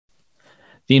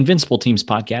The Invincible Teams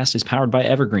podcast is powered by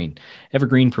Evergreen.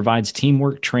 Evergreen provides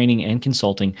teamwork, training, and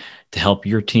consulting to help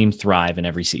your team thrive in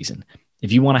every season.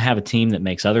 If you want to have a team that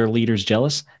makes other leaders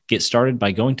jealous, get started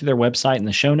by going to their website in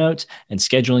the show notes and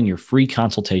scheduling your free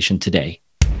consultation today.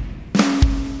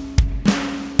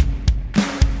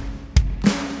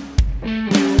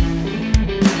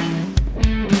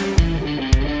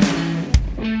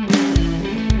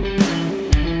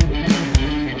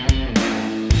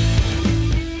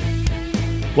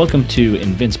 Welcome to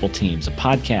Invincible Teams, a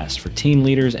podcast for team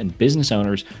leaders and business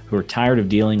owners who are tired of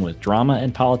dealing with drama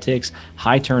and politics,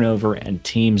 high turnover, and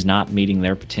teams not meeting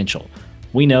their potential.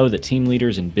 We know that team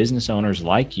leaders and business owners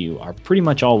like you are pretty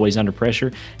much always under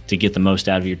pressure to get the most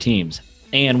out of your teams.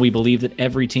 And we believe that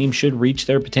every team should reach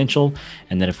their potential,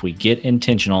 and that if we get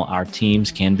intentional, our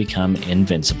teams can become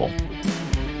invincible.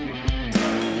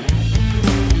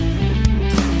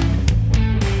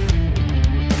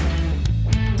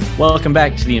 Welcome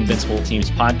back to the Invincible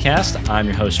Teams podcast. I'm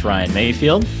your host, Ryan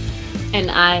Mayfield. And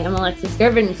I am Alexis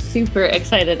Gervin, super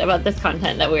excited about this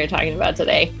content that we're talking about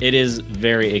today. It is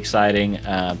very exciting.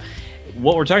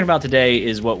 What we're talking about today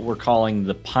is what we're calling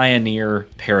the pioneer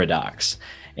paradox.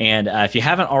 And if you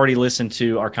haven't already listened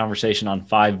to our conversation on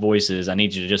 5 voices, I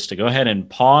need you to go ahead and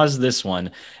pause this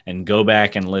one and go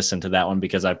back and listen to that one,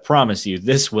 because I promise you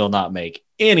this will not make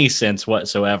any sense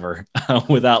whatsoever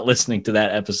without listening to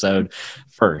that episode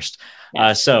first.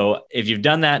 So if you've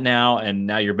done that now, and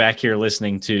now you're back here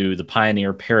listening to the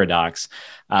Pioneer Paradox,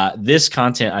 this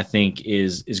content I think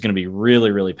is going to be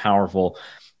really, really powerful.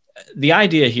 The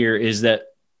idea here is that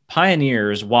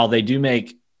pioneers, while they do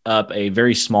make up a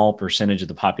very small percentage of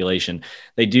the population,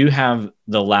 they do have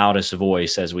the loudest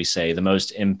voice, as we say, the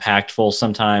most impactful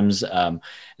sometimes.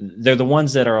 They're the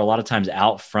ones that are a lot of times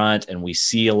out front, and we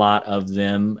see a lot of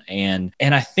them. And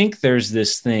I think there's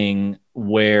this thing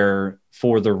where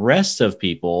for the rest of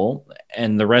people,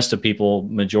 and the rest of people,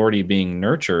 majority being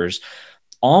nurturers,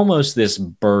 almost this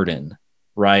burden,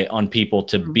 right, on people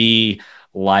to be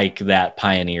like that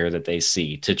pioneer that they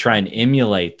see, to try and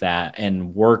emulate that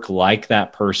and work like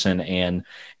that person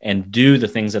and do the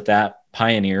things that that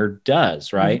pioneer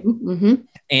does, right? Mm-hmm.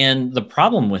 And the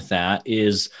problem with that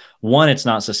is, one, it's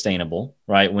not sustainable,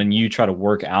 right? When you try to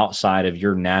work outside of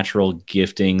your natural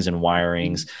giftings and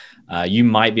wirings, you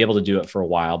might be able to do it for a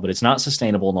while, but it's not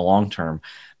sustainable in the long term.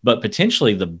 But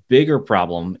potentially the bigger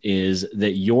problem is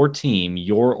that your team,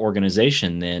 your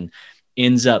organization then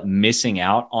ends up missing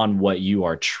out on what you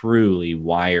are truly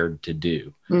wired to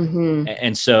do. Mm-hmm.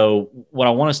 And so what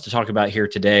I want us to talk about here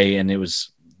today, and it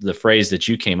was the phrase that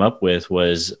you came up with,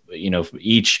 was,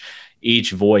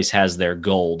 each voice has their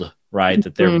gold, right,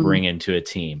 that they're bringing to a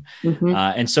team. Mm-hmm.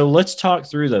 And so let's talk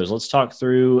through those. Let's talk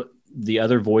through the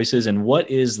other voices and what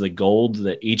is the gold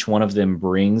that each one of them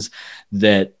brings,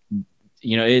 that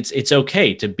it's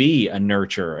okay to be a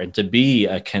nurturer and to be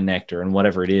a connector and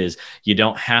whatever it is. You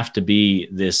don't have to be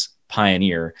this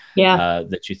pioneer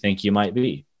that you think you might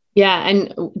be. Yeah.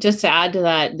 And just to add to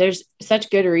that, there's such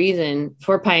good reason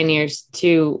for pioneers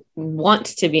to want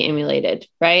to be emulated,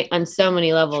 right? On so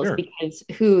many levels, Sure. Because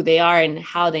who they are and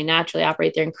how they naturally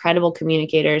operate. They're incredible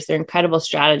communicators. They're incredible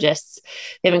strategists.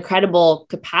 They have incredible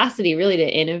capacity really to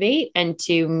innovate and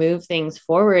to move things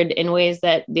forward in ways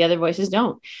that the other voices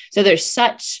don't. So there's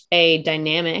such a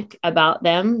dynamic about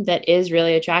them that is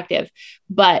really attractive.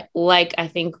 But like, I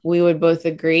think we would both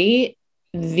agree,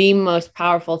 the most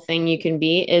powerful thing you can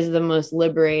be is the most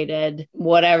liberated,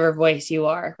 whatever voice you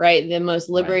are, right? The most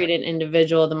liberated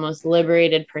individual, the most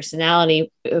liberated personality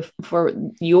for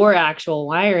your actual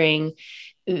wiring.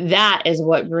 That is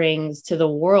what brings to the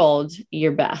world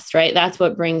your best, right? That's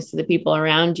what brings to the people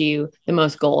around you the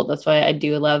most gold. That's why I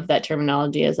do love that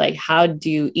terminology, is like, how does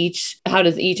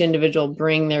each individual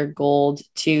bring their gold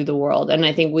to the world? And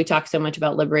I think we talk so much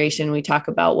about liberation. We talk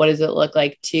about what does it look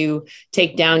like to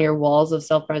take down your walls of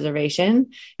self-preservation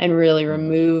and really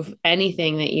remove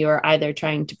anything that you are either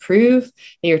trying to prove,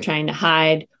 that you're trying to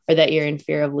hide, or that you're in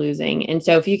fear of losing. And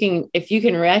so if you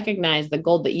can recognize the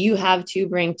gold that you have to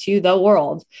bring to the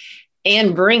world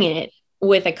and bring it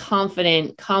with a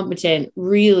confident, competent,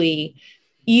 really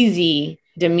easy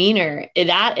demeanor,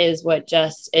 that is what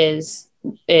just is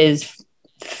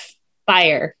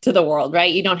fire to the world,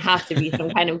 right? You don't have to be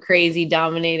some kind of crazy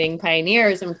dominating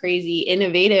pioneer or some crazy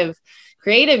innovative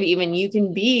creative, even you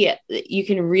can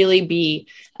really be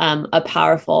a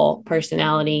powerful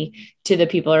personality to the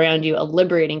people around you, a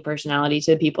liberating personality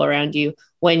to the people around you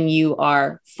when you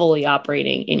are fully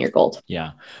operating in your gold.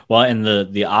 Yeah. Well, and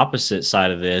the opposite side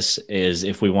of this is,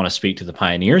 if we want to speak to the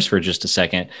pioneers for just a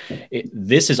second,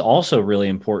 this is also really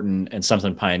important and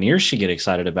something pioneers should get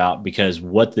excited about, because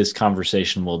what this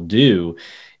conversation will do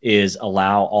is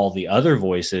allow all the other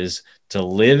voices to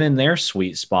live in their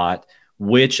sweet spot,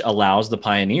 which allows the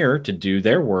pioneer to do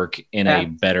their work in a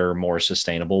better, more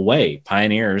sustainable way.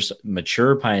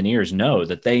 Mature pioneers know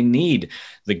that they need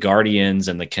the guardians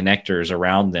and the connectors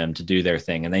around them to do their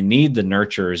thing. And they need the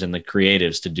nurturers and the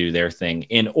creatives to do their thing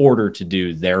in order to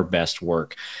do their best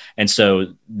work. And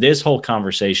so this whole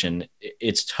conversation,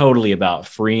 it's totally about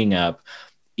freeing up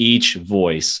each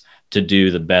voice to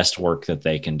do the best work that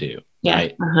they can do. Yeah,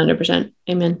 right? 100%.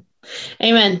 Amen.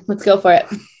 Amen. Let's go for it.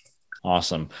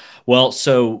 Awesome. Well,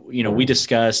 so, we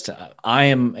discussed, I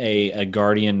am a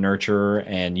guardian nurturer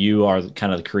and you are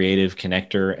kind of the creative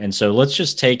connector. And so let's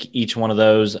just take each one of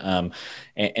those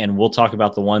and we'll talk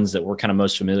about the ones that we're kind of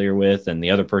most familiar with, and the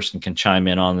other person can chime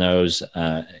in on those,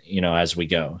 as we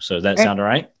go. So does that sound all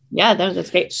right? Yeah,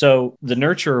 that's great. So the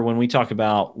nurturer, when we talk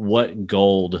about what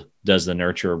gold does the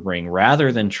nurturer bring,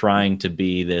 rather than trying to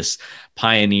be this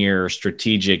pioneer,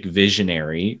 strategic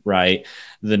visionary, right?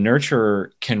 The nurturer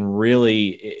can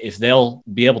really, if they'll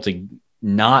be able to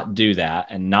not do that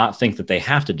and not think that they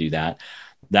have to do that,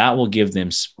 that will give them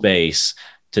space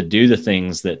to do the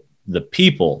things that the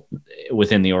people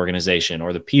within the organization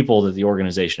or the people that the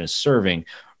organization is serving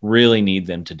really need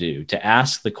them to do, to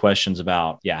ask the questions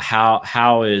about,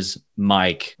 how is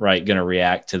Mike, right, going to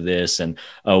react to this? And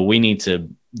we need to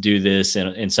do this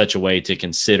in such a way to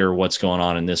consider what's going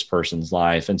on in this person's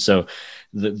life. And so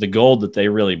the gold that they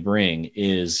really bring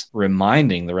is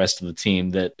reminding the rest of the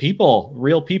team that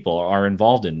real people are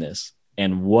involved in this.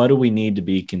 And what do we need to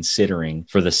be considering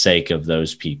for the sake of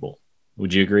those people?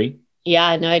 Would you agree?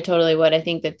 Yeah, no, I totally would. I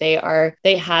think that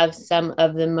they have some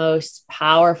of the most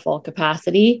powerful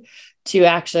capacity to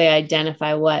actually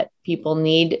identify what people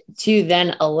need to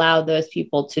then allow those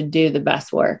people to do the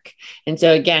best work. And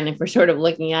so again, if we're sort of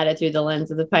looking at it through the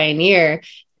lens of the pioneer,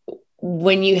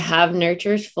 when you have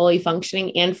nurturers fully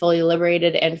functioning and fully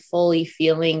liberated and fully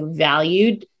feeling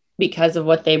valued because of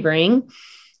what they bring,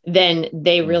 then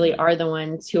they really are the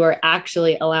ones who are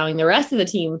actually allowing the rest of the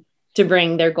team to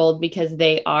bring their gold, because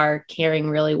they are caring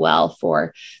really well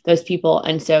for those people.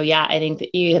 And so, yeah, I think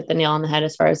that you hit the nail on the head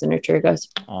as far as the nurturer goes.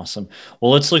 Awesome.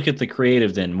 Well, let's look at the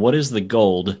creative then. What is the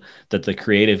gold that the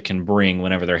creative can bring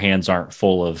whenever their hands aren't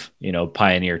full of,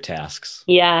 pioneer tasks?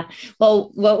 Yeah.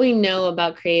 Well, what we know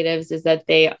about creatives is that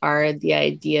they are the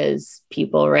ideas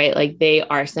people, right? Like they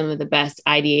are some of the best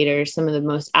ideators, some of the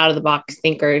most out of the box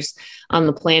thinkers on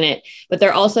the planet, but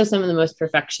they're also some of the most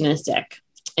perfectionistic.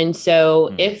 And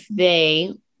so if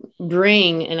they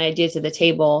bring an idea to the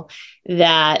table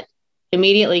that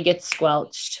immediately gets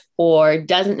squelched or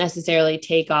doesn't necessarily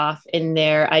take off in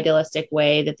their idealistic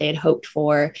way that they had hoped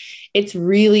for, it's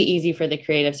really easy for the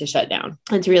creatives to shut down.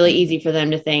 It's really easy for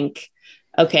them to think,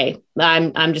 okay,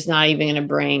 I'm just not even going to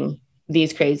bring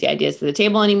these crazy ideas to the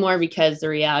table anymore, because the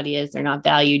reality is they're not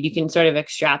valued. You can sort of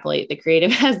extrapolate. The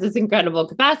creative has this incredible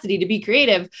capacity to be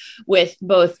creative with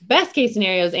both best case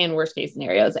scenarios and worst case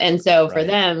scenarios. And so for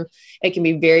them, it can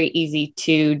be very easy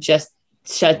to just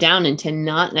shut down and to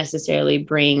not necessarily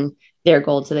bring their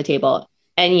goal to the table.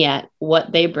 And yet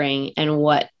what they bring and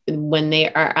when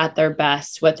they are at their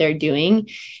best, what they're doing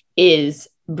is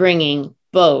bringing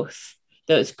both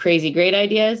those crazy great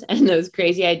ideas and those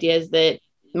crazy ideas that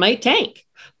might tank,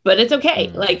 but it's okay.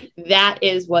 Like that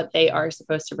is what they are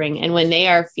supposed to bring. And when they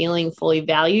are feeling fully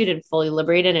valued and fully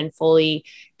liberated and fully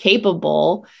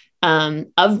capable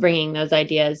of bringing those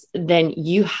ideas, then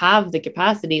you have the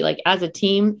capacity, like as a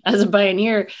team, as a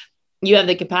pioneer, you have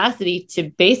the capacity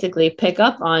to basically pick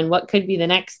up on what could be the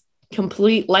next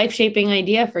complete life-shaping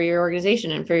idea for your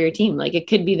organization and for your team. Like it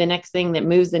could be the next thing that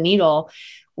moves the needle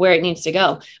where it needs to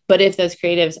go. But if those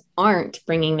creatives aren't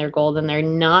bringing their gold and they're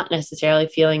not necessarily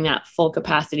feeling that full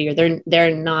capacity, or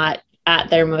they're not at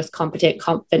their most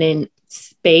confident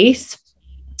space,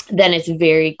 then it's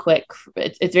very quick.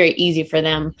 It's very easy for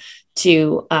them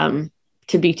to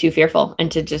be too fearful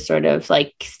and to just sort of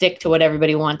like stick to what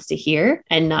everybody wants to hear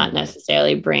and not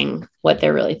necessarily bring what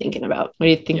they're really thinking about. What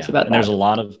do you think about that? There's a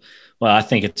lot of, I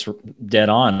think it's dead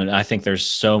on. And I think there's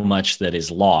so much that is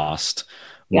lost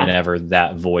whenever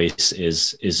that voice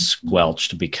is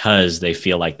squelched because they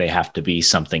feel like they have to be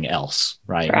something else.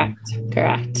 Right.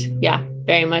 Correct. Yeah,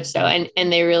 very much so.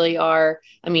 And they really are.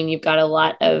 I mean, you've got a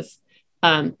lot of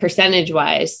percentage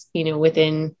wise,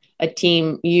 within a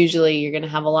team, usually you're going to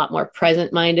have a lot more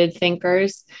present-minded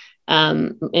thinkers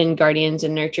in guardians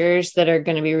and nurturers that are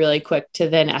going to be really quick to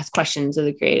then ask questions of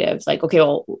the creatives, like, okay,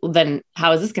 well, then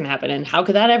how is this going to happen? And how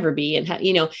could that ever be? And how,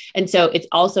 and so it's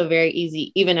also very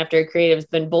easy, even after a creative's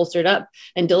been bolstered up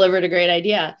and delivered a great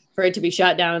idea, for it to be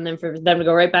shot down and then for them to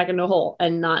go right back into a hole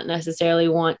and not necessarily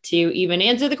want to even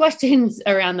answer the questions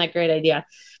around that great idea.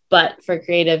 But for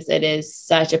creatives, it is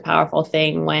such a powerful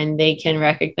thing when they can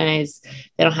recognize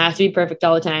they don't have to be perfect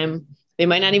all the time. They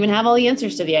might not even have all the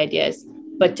answers to the ideas,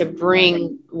 but to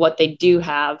bring what they do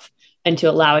have and to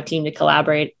allow a team to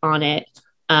collaborate on it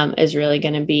is really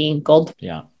going to be gold.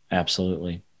 Yeah,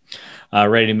 absolutely.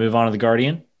 Ready to move on to the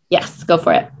Guardian? Yes, go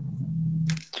for it.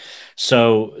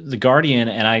 So the Guardian,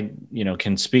 and I,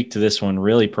 can speak to this one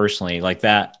really personally, like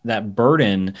that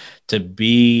burden to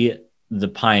be the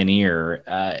pioneer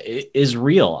is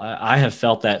real. I have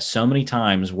felt that so many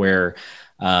times where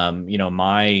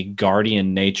my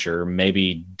guardian nature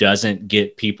maybe doesn't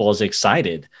get people as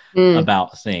excited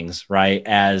about things, right,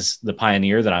 as the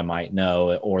pioneer that I might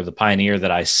know, or the pioneer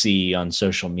that I see on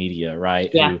social media,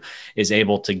 right, who is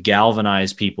able to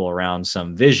galvanize people around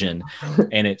some vision.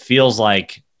 And it feels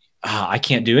like, I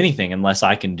can't do anything unless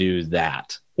I can do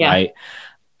that, right?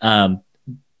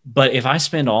 But if I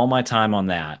spend all my time on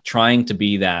that, trying to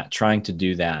be that, trying to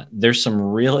do that, there's some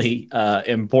really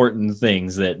important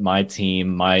things that my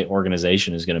team, my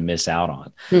organization is going to miss out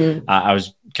on. I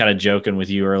was kind of joking with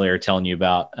you earlier, telling you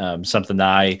about something that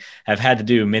I have had to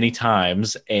do many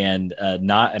times, and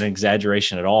not an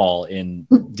exaggeration at all, in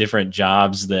different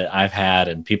jobs that I've had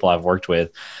and people I've worked with.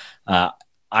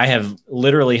 I have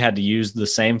literally had to use the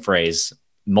same phrase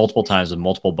multiple times with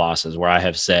multiple bosses, where I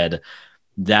have said,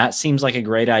 that seems like a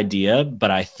great idea,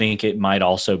 but I think it might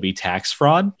also be tax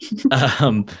fraud.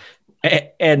 And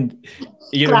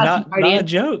not a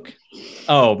joke.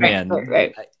 Oh man.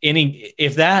 Right.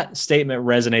 If that statement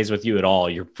resonates with you at all,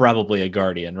 you're probably a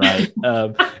guardian, right?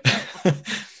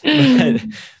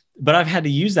 But I've had to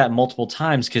use that multiple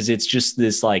times, because it's just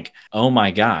this like, oh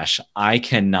my gosh, I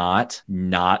cannot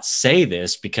not say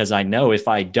this, because I know if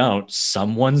I don't,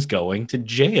 someone's going to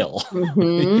jail,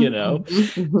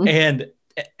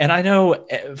 And I know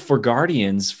for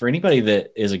guardians, for anybody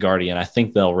that is a guardian, I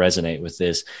think they'll resonate with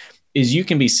this, is you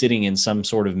can be sitting in some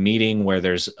sort of meeting where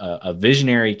there's a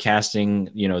visionary casting,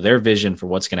 their vision for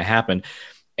what's going to happen.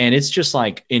 And it's just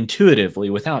like intuitively,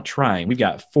 without trying, we've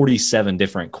got 47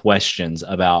 different questions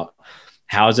about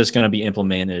how is this going to be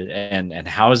implemented, and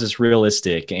how is this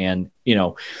realistic? And,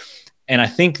 and I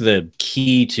think the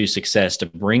key to success, to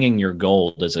bringing your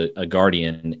gold as a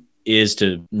guardian, is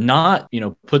to not,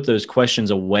 put those questions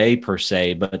away per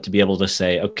se, but to be able to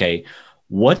say, okay,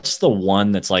 what's the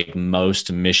one that's like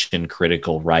most mission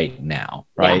critical right now?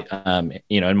 Right.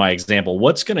 In my example,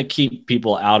 what's going to keep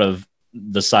people out of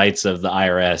the sights of the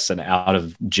IRS and out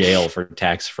of jail for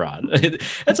tax fraud?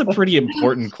 That's a pretty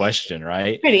important question,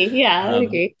 right? I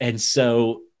agree. And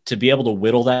so to be able to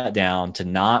whittle that down, to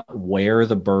not wear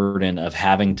the burden of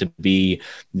having to be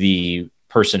the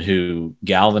person who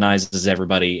galvanizes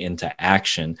everybody into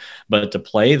action, but to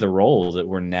play the role that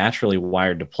we're naturally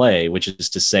wired to play, which is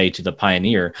to say to the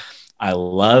pioneer, I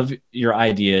love your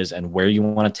ideas and where you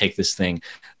want to take this thing.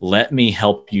 Let me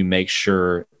help you make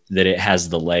sure that it has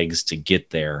the legs to get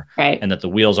there, right, and that the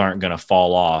wheels aren't going to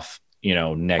fall off,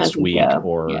 next week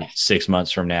or 6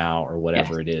 months from now, or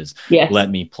whatever it is. Let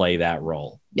me play that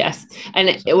role. Yes.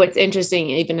 And what's interesting,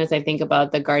 even as I think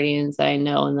about the guardians that I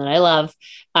know and that I love,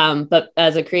 but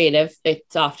as a creative,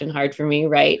 it's often hard for me,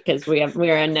 right? Because we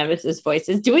are on Nemesis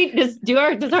Voices.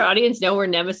 Does our audience know we're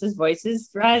Nemesis Voices,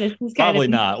 Brad? Probably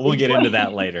not. We'll get into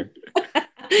that later.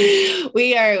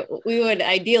 We would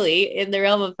ideally, in the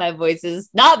realm of Five Voices,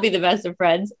 not be the best of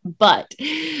friends, but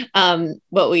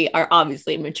we are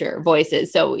obviously mature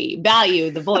voices, so we value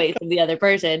the voice of the other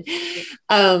person.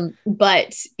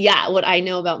 But yeah, what I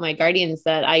know about my guardians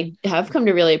that I have come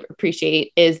to really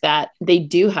appreciate is that they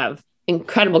do have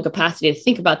incredible capacity to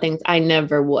think about things I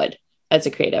never would as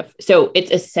a creative. So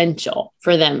it's essential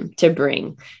for them to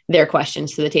bring their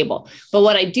questions to the table. But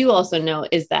what I do also know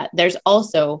is that there's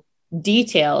also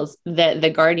details that the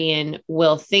guardian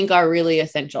will think are really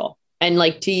essential. And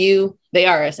like to you, they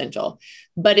are essential.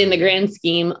 But in the grand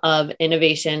scheme of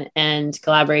innovation and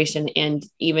collaboration and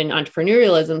even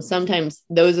entrepreneurialism, sometimes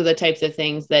those are the types of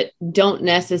things that don't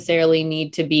necessarily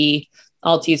need to be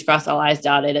all T's crossed, all I's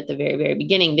dotted at the very, very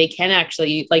beginning. They can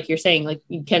actually, like you're saying, like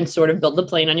you can sort of build the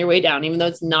plane on your way down, even though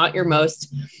it's not your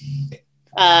most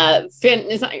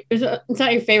it's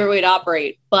not your favorite way to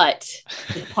operate, but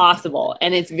it's possible.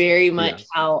 And it's very much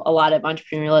how a lot of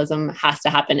entrepreneurialism has to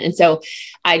happen. And so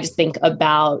I just think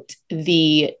about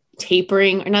the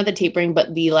tapering, or not the tapering,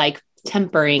 but the like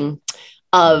tempering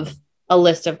of a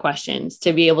list of questions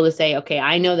to be able to say, okay,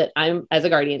 I know that I'm, as a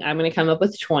guardian, I'm going to come up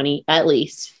with 20 at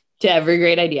least to every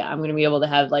great idea. I'm going to be able to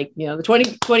have like, you know, the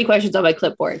 20 questions on my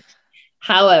clipboard.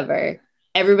 However,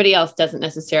 everybody else doesn't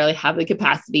necessarily have the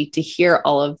capacity to hear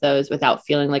all of those without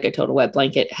feeling like a total wet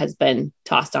blanket has been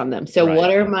tossed on them. So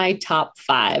what are my top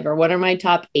 5 or what are my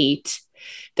top 8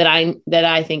 that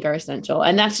I think are essential?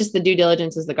 And that's just the due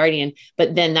diligence as the guardian.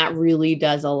 But then that really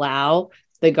does allow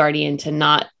the guardian to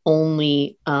not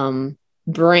only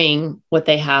bring what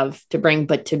they have to bring,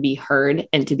 but to be heard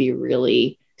and to be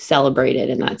really celebrated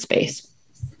in that space.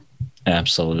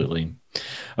 Absolutely.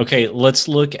 Okay, let's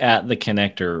look at the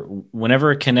connector.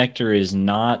 Whenever a connector is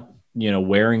not,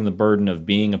 wearing the burden of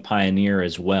being a pioneer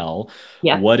as well,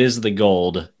 what is the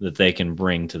gold that they can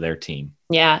bring to their team?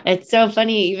 Yeah, it's so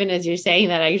funny. Even as you're saying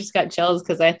that, I just got chills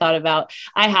because I thought about,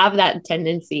 I have that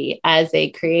tendency as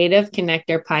a creative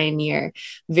connector pioneer.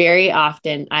 Very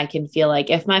often I can feel like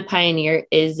if my pioneer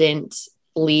isn't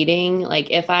leading, like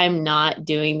if I'm not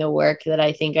doing the work that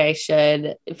I think I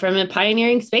should from a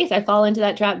pioneering space, I fall into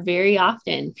that trap very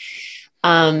often.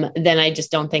 Then I just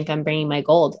don't think I'm bringing my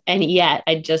gold. And yet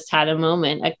I just had a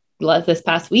moment this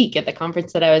past week at the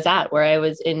conference that I was at where I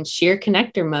was in sheer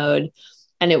connector mode.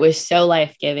 And it was so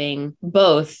life-giving,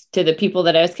 both to the people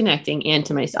that I was connecting and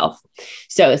to myself.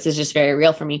 So this is just very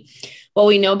real for me. What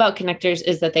we know about connectors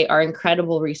is that they are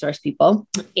incredible resource people,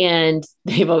 and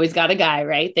they've always got a guy,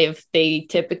 right? They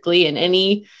typically, in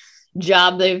any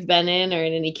job they've been in or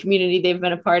in any community they've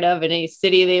been a part of, in any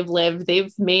city they've lived,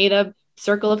 they've made a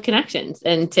circle of connections.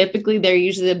 And typically they're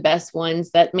usually the best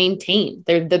ones that maintain.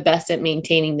 They're the best at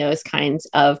maintaining those kinds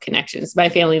of connections. My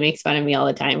family makes fun of me all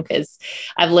the time because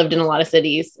I've lived in a lot of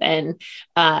cities, and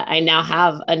I now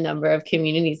have a number of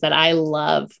communities that I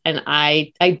love and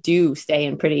I do stay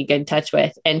in pretty good touch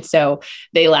with. And so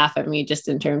they laugh at me just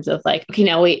in terms of like, okay,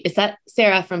 now wait, is that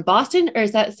Sarah from Boston or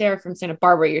is that Sarah from Santa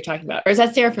Barbara you're talking about? Or is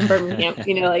that Sarah from Birmingham?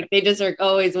 Like they just are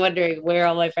always wondering where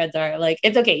all my friends are. Like,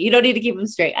 it's okay. You don't need to keep them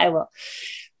straight. I will.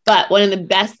 But one of the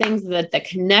best things that the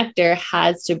connector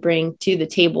has to bring to the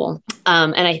table,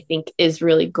 and I think is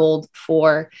really gold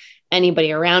for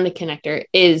anybody around a connector,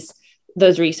 is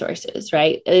those resources,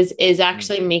 right? Is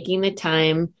actually making the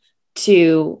time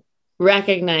to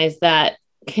recognize that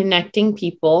connecting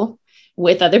people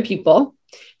with other people,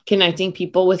 connecting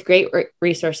people with great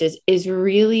resources is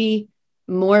really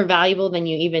more valuable than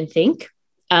you even think.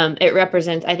 It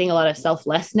represents, I think, a lot of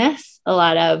selflessness, a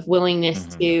lot of willingness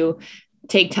to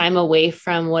take time away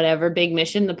from whatever big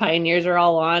mission the pioneers are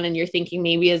all on. And you're thinking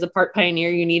maybe as a part pioneer,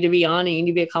 you need to be on and you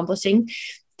need to be accomplishing.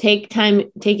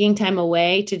 Taking time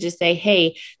away to just say,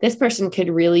 hey, this person could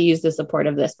really use the support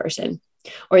of this person,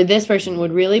 or this person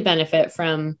would really benefit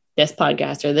from this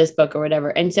podcast or this book or whatever.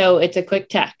 And so it's a quick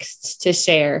text to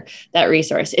share that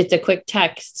resource. It's a quick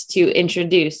text to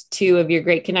introduce 2 of your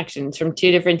great connections from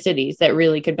 2 different cities that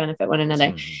really could benefit one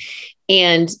another.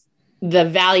 And the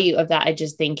value of that, I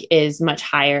just think, is much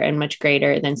higher and much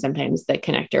greater than sometimes the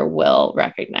connector will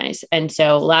recognize. And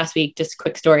so last week, just a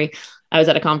quick story, I was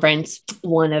at a conference.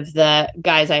 One of the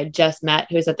guys I had just met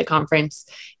who was at the conference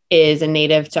is a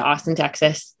native to Austin,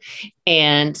 Texas.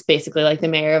 And basically like the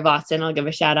mayor of Austin, I'll give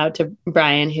a shout out to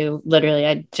Brian, who literally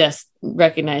I just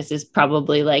recognized as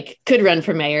probably like could run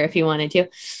for mayor if he wanted to.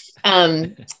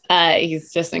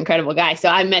 He's just an incredible guy. So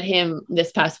I met him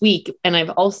this past week, and I've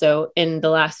also in the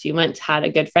last few months had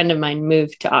a good friend of mine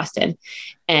move to Austin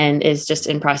and is just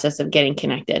in process of getting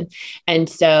connected. And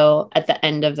so at the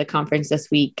end of the conference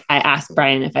this week, I asked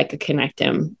Brian if I could connect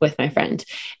him with my friend,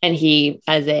 and he,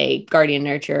 as a guardian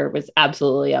nurturer, was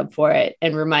absolutely up for it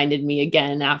and reminded me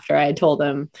again after I told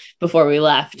him before we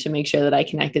left to make sure that I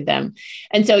connected them.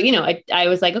 And so, I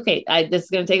was like, okay, this is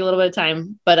going to take a little bit of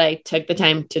time, but I took the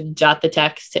time to jot the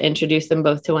text to introduce them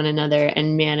both to one another.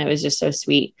 And man, it was just so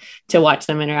sweet to watch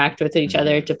them interact with each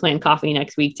other, to plan coffee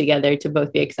next week together, to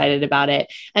both be excited about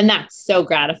it. And that's so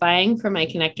gratifying for my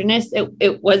connectedness.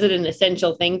 It wasn't an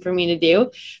essential thing for me to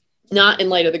do, not in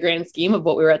light of the grand scheme of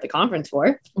what we were at the conference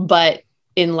for, but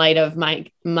in light of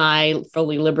my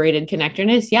fully liberated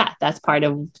connectedness. Yeah, that's part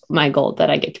of my goal that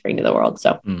I get to bring to the world.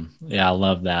 So yeah, I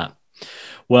love that.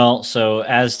 Well, so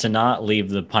as to not leave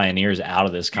the pioneers out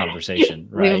of this conversation,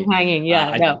 right? Leave them hanging.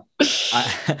 Yeah, no.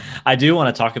 I do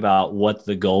want to talk about what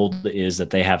the goal is that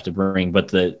they have to bring, but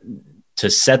to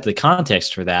set the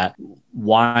context for that,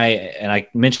 why, and I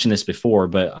mentioned this before,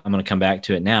 but I'm going to come back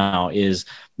to it now, is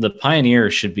the pioneer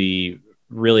should be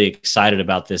really excited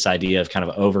about this idea of kind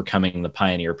of overcoming the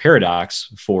pioneer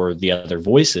paradox for the other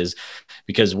voices,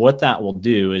 because what that will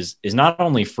do is not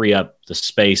only free up the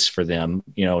space for them,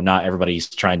 not everybody's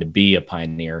trying to be a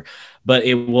pioneer, but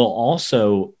it will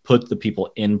also put the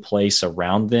people in place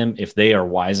around them, if they are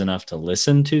wise enough to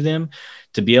listen to them,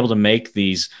 to be able to make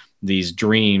these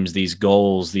dreams, these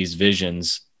goals, these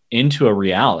visions into a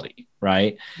reality,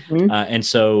 right? Mm-hmm. And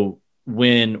so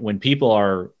when people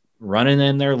are running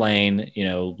in their lane,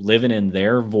 living in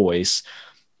their voice,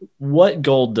 what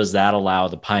gold does that allow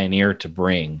the pioneer to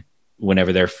bring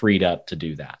whenever they're freed up to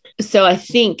do that? So I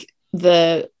think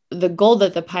the goal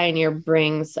that the pioneer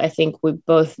brings, I think we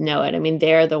both know it. I mean,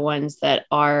 they're the ones that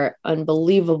are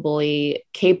unbelievably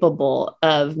capable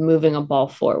of moving a ball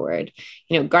forward.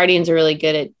 Guardians are really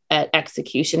good at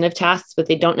execution of tasks, but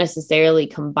they don't necessarily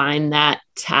combine that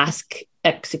task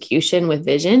execution with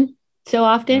vision so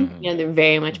often. Mm-hmm. They're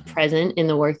very much present in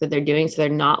the work that they're doing, so they're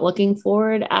not looking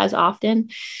forward as often.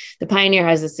 The pioneer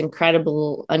has this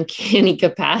incredible, uncanny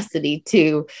capacity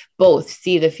to both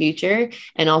see the future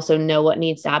and also know what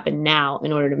needs to happen now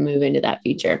in order to move into that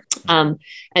future.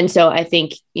 And so I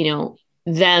think,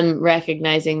 them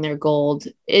recognizing their gold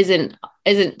isn't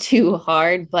too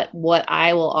hard, but what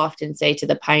I will often say to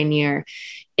the pioneer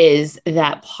is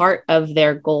that part of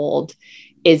their gold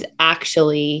is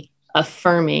actually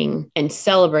affirming and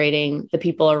celebrating the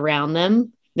people around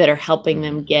them that are helping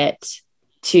them get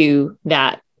to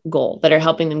that goal, that are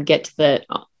helping them get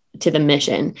to the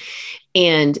mission,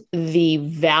 and the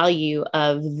value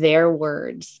of their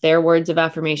words of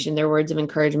affirmation, their words of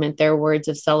encouragement, their words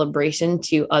of celebration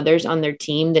to others on their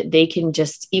team, that they can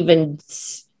just even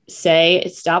say,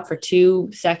 stop for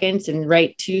 2 seconds and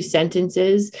write 2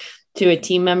 sentences to a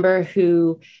team member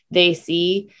who they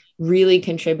see really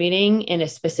contributing in a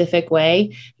specific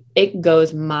way. It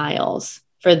goes miles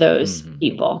for those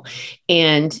people.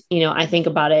 And, I think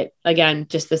about it again,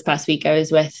 just this past week, I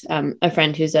was with a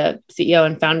friend who's a CEO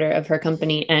and founder of her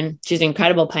company, and she's an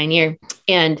incredible pioneer.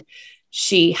 And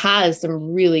she has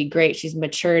some really great, she's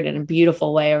matured in a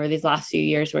beautiful way over these last few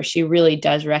years, where she really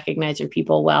does recognize her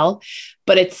people well,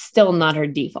 but it's still not her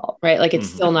default, right? Like it's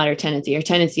still not her tendency. Her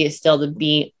tendency is still to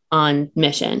be on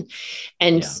mission.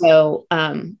 And so,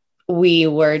 we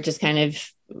were just kind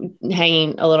of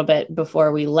hanging a little bit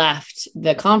before we left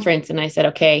the conference. And I said,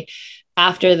 okay,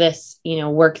 after this,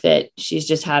 work that she's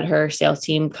just had her sales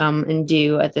team come and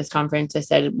do at this conference, I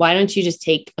said, why don't you just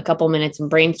take a couple minutes and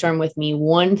brainstorm with me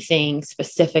one thing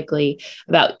specifically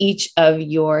about each of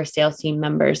your sales team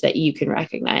members that you can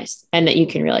recognize and that you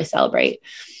can really celebrate.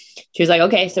 She was like,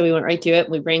 okay. So we went right to it.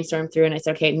 We brainstormed through, and I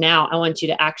said, okay, now I want you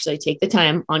to actually take the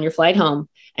time on your flight home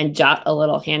and jot a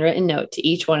little handwritten note to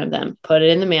each one of them, put it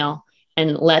in the mail,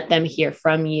 and let them hear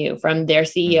from you, from their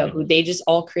CEO, who they just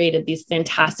all created these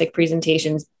fantastic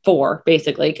presentations for,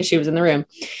 basically, because she was in the room.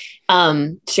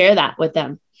 Share that with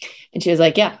them. And she was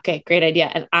like, yeah, okay, great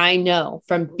idea. And I know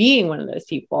from being one of those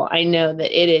people, I know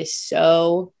that it is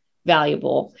so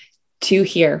valuable to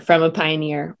hear from a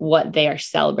pioneer what they are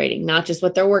celebrating, not just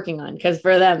what they're working on. Because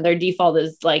for them, their default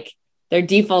is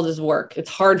work. It's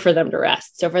hard for them to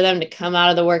rest. So for them to come out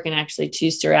of the work and actually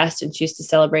choose to rest and choose to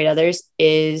celebrate others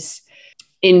is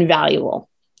invaluable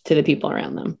to the people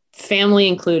around them, family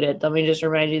included. Let me just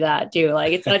remind you that too.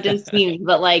 Like, it's not just teams,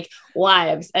 but like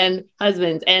wives and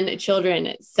husbands and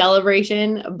children.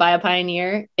 Celebration by a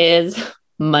pioneer is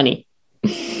money.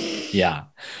 Yeah.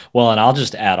 Well, and I'll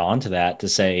just add on to that to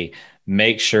say,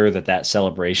 make sure that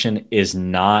celebration is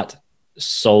not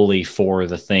solely for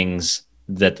the things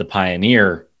that the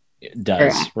pioneer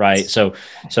does. Correct. Right. So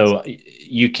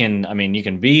you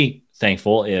can be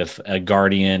thankful if a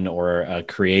guardian or a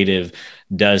creative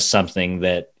does something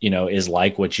that, is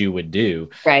like what you would do.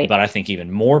 Right. But I think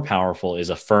even more powerful is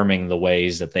affirming the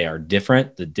ways that they are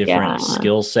different, the different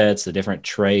skill sets, the different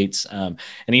traits, and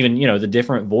even, the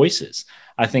different voices.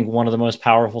 I think one of the most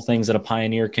powerful things that a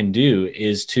pioneer can do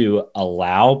is to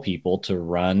allow people to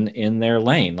run in their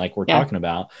lane, like we're talking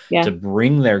about, to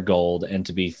bring their gold and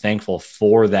to be thankful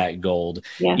for that gold,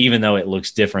 even though it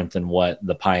looks different than what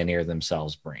the pioneer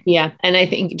themselves bring. Yeah. And I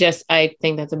think that's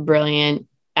a brilliant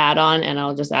add-on. And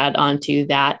I'll just add on to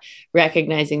that,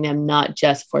 recognizing them not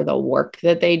just for the work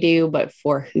that they do, but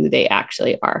for who they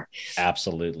actually are.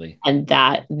 Absolutely. And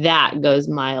that goes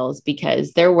miles,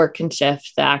 because their work can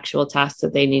shift. The actual tasks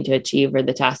that they need to achieve or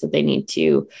the tasks that they need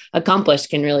to accomplish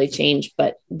can really change,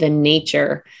 but the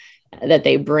nature that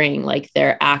they bring, like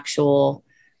their actual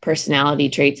personality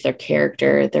traits, their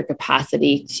character, their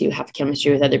capacity to have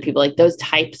chemistry with other people, like those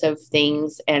types of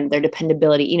things, and their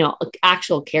dependability,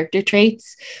 actual character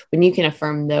traits, when you can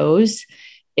affirm those,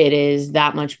 it is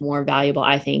that much more valuable,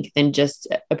 I think, than just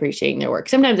appreciating their work.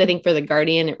 Sometimes I think for the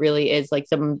Guardian, it really is like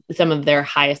some of their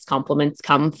highest compliments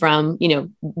come from,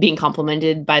 being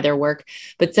complimented by their work.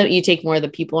 But so you take more of the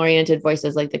people-oriented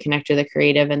voices, like the connector, the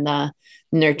creative, and the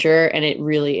nurturer, and it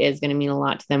really is going to mean a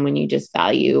lot to them when you just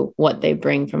value what they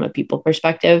bring from a people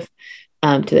perspective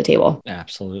to the table.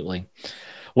 Absolutely.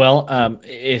 Well,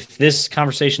 if this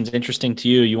conversation is interesting to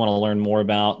you, you want to learn more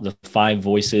about the 5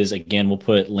 voices, again, we'll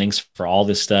put links for all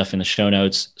this stuff in the show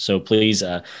notes. So please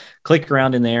click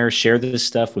around in there, share this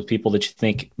stuff with people that you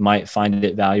think might find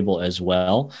it valuable as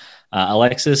well.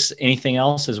 Alexis, anything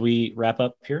else as we wrap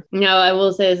up here? No, I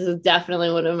will say this is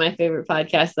definitely one of my favorite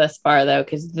podcasts thus far, though,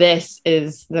 because this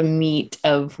is the meat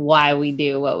of why we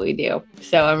do what we do.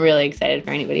 So I'm really excited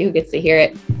for anybody who gets to hear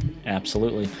it.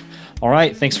 Absolutely. All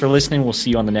right. Thanks for listening. We'll see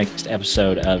you on the next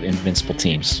episode of Invincible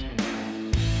Teams.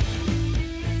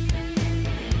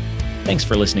 Thanks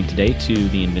for listening today to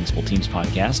the Invincible Teams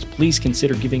podcast. Please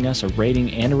consider giving us a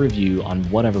rating and a review on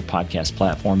whatever podcast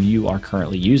platform you are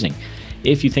currently using.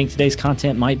 If you think today's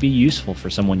content might be useful for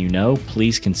someone you know,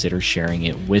 please consider sharing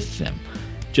it with them.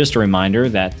 Just a reminder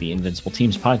that the Invincible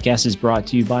Teams podcast is brought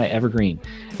to you by Evergreen.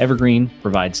 Evergreen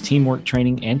provides teamwork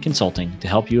training and consulting to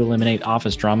help you eliminate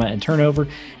office drama and turnover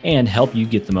and help you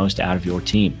get the most out of your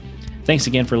team. Thanks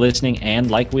again for listening.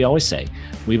 And like we always say,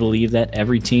 we believe that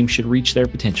every team should reach their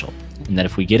potential and that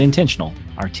if we get intentional,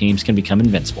 our teams can become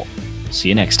invincible. See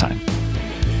you next time.